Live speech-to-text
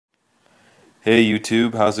Hey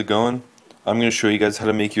YouTube, how's it going? I'm going to show you guys how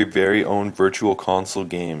to make your very own virtual console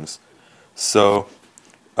games. So,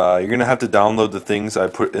 you're going to have to download the things I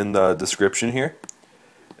put in the description here,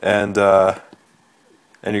 and uh,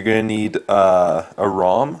 and you're going to need a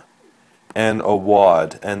ROM and a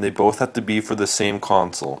WAD, and they both have to be for the same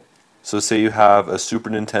console. So say you have a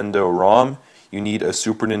Super Nintendo ROM, you need a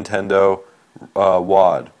Super Nintendo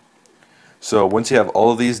WAD. So once you have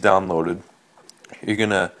all of these downloaded, you're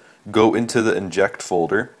going to go into the inject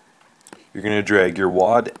folder. You're going to drag your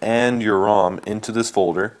WAD and your ROM into this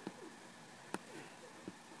folder,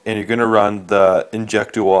 and you're going to run the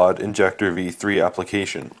inject-wad injector v3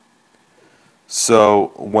 application.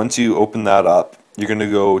 So once you open that up, you're going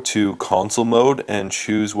to go to console mode and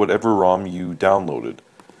choose whatever ROM you downloaded.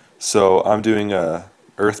 So I'm doing a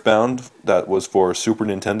Earthbound that was for Super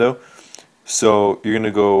Nintendo. So you're going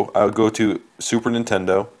to go, I'll go to Super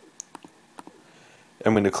Nintendo.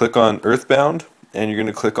 I'm going to click on Earthbound, and you're going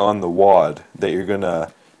to click on the WAD that you're going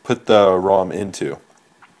to put the ROM into.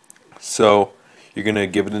 So you're going to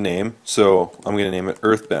give it a name. So I'm going to name it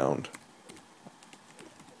Earthbound.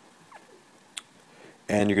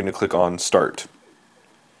 And you're going to click on Start.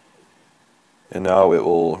 And now it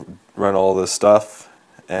will run all this stuff,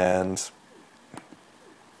 and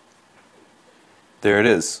there it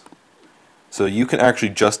is. So you can actually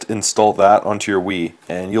just install that onto your Wii,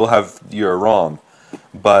 and you'll have your ROM.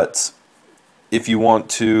 But if you want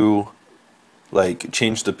to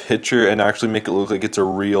change the picture and actually make it look like it's a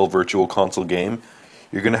real virtual console game,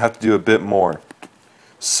 you're going to have to do a bit more.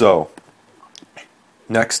 So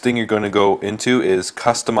next thing you're going to go into is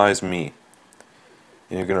Customize Me.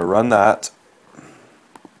 And you're going to run that,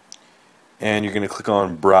 and you're going to click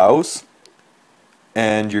on Browse,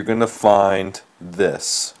 and you're going to find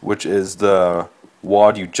this, which is the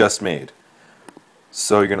WAD you just made.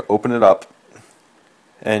 So you're going to open it up,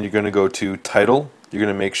 and you're going to go to Title. You're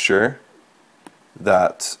going to make sure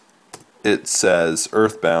that it says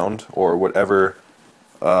Earthbound or whatever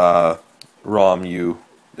ROM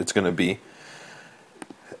it's going to be,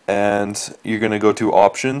 and you're going to go to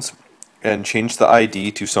Options and change the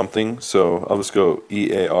ID to something. So I'll just go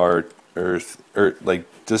EAR Earth, or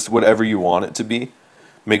just whatever you want it to be.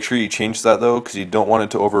 Make sure you change that though, because you don't want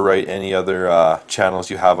it to overwrite any other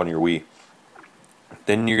channels you have on your Wii.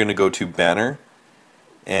 Then you're going to go to Banner,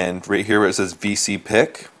 and right here where it says VC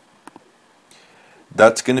Pick,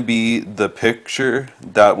 that's going to be the picture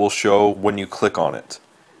that will show when you click on it.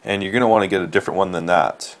 And you're going to want to get a different one than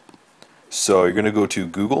that. So you're going to go to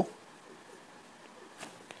Google,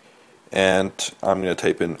 and I'm going to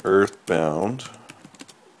type in Earthbound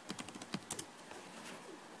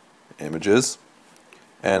images,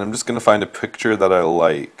 and I'm just going to find a picture that I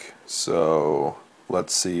like. So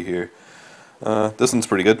let's see here. This one's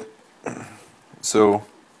pretty good. So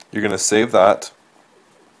you're going to save that,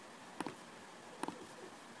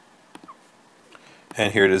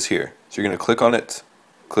 and here it is here. So you're going to click on it,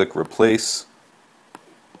 click Replace,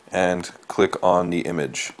 and click on the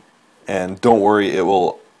image. And don't worry, it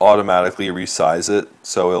will automatically resize it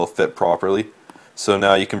so it'll fit properly. So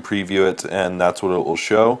now you can preview it, and that's what it will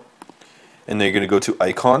show. And then you're going to go to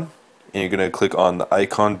Icon, and you're going to click on the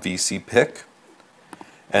Icon VC Pick,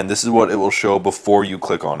 and this is what it will show before you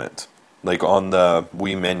click on it, like on the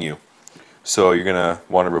Wii menu. So you're going to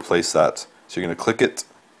want to replace that. So you're going to click it,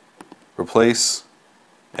 replace,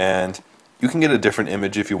 and you can get a different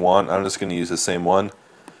image if you want. I'm just going to use the same one.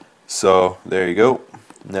 So there you go.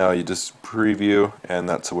 Now you just preview, and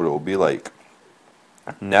that's what it will be like.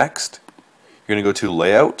 Next, you're going to go to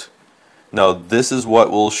Layout. Now this is what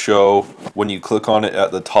will show when you click on it.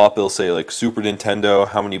 At the top it'll say like Super Nintendo,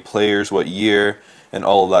 how many players, what year, and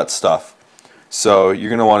all of that stuff. So you're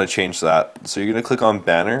going to want to change that. So you're going to click on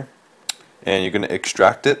Banner, and you're going to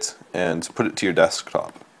extract it and put it to your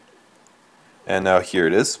desktop. And now here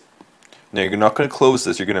it is. Now you're not going to close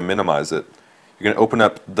this, you're going to minimize it. You're going to open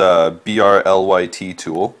up the BRLYT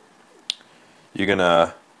tool. You're going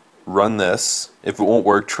to run this. If it won't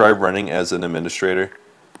work, try running as an administrator.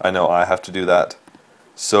 I know I have to do that.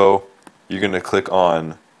 So you're going to click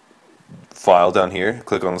on File down here,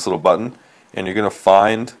 click on this little button, and you're going to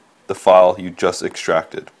find the file you just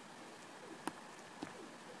extracted.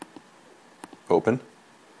 Open.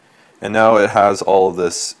 And now it has all of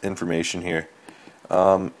this information here.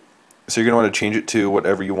 So you're going to want to change it to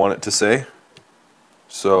whatever you want it to say.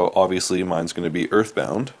 So obviously mine's going to be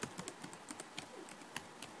Earthbound.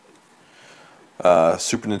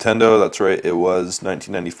 Super Nintendo, that's right, it was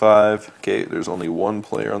 1995. Okay, there's only one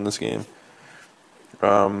player on this game.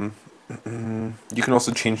 You can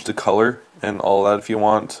also change the color and all that if you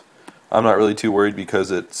want. I'm not really too worried because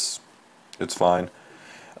it's fine.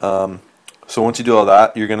 So once you do all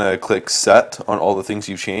that, you're going to click set on all the things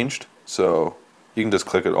you've changed. So you can just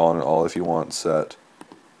click it on all if you want, set.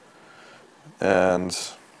 And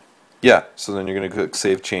yeah, so then you're going to click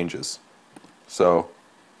save changes. So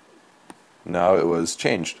now it was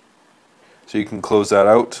changed. So you can close that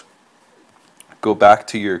out, go back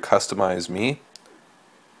to your customize me,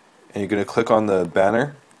 and you're going to click on the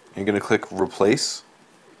banner, and you're going to click replace,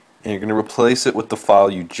 and you're going to replace it with the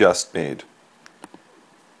file you just made.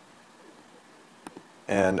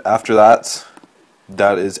 And after that,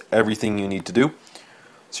 that is everything you need to do.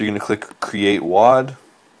 So you're going to click create WAD,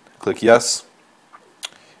 click yes,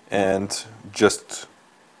 and just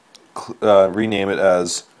rename it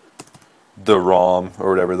as the ROM or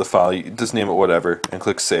whatever, the file, just name it whatever, and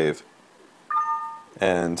click save.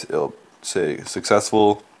 And it'll say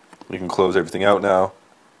successful. You can close everything out now.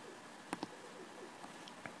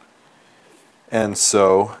 And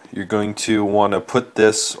so you're going to want to put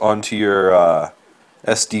this onto your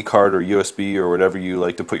SD card or USB or whatever you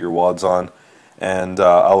like to put your WADs on, and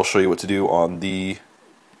I will show you what to do on the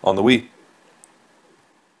Wii.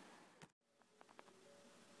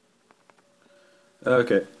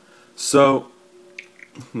 Okay, so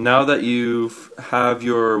now that you have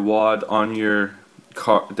your WAD on your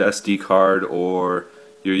SD card or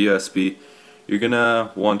your USB, you're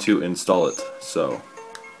gonna want to install it. So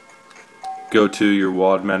go to your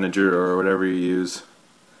WAD manager or whatever you use.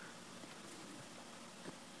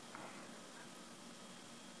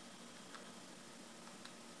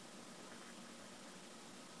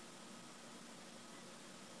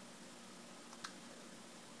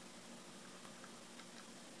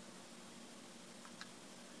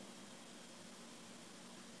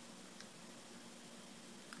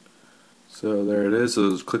 So there it is. So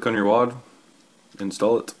just click on your WAD,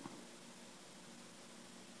 install it.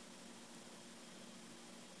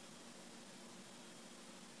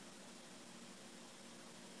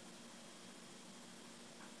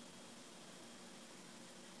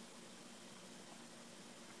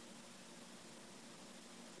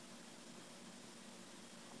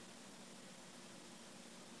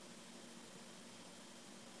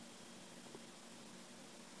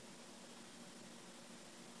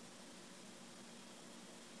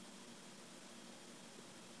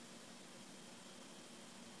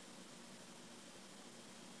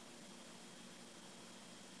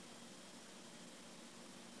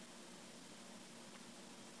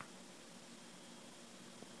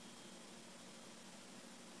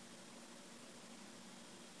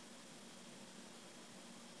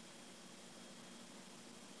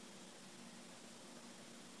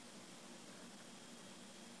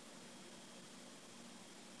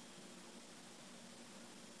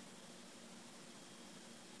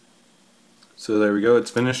 So there we go,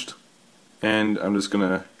 it's finished, and you're just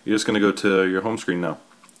gonna go to your home screen now.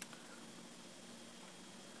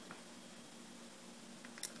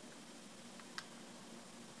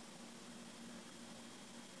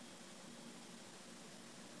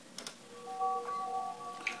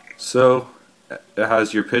 So it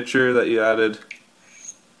has your picture that you added,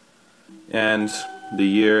 and the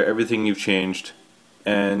year, everything you've changed,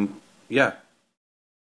 and yeah.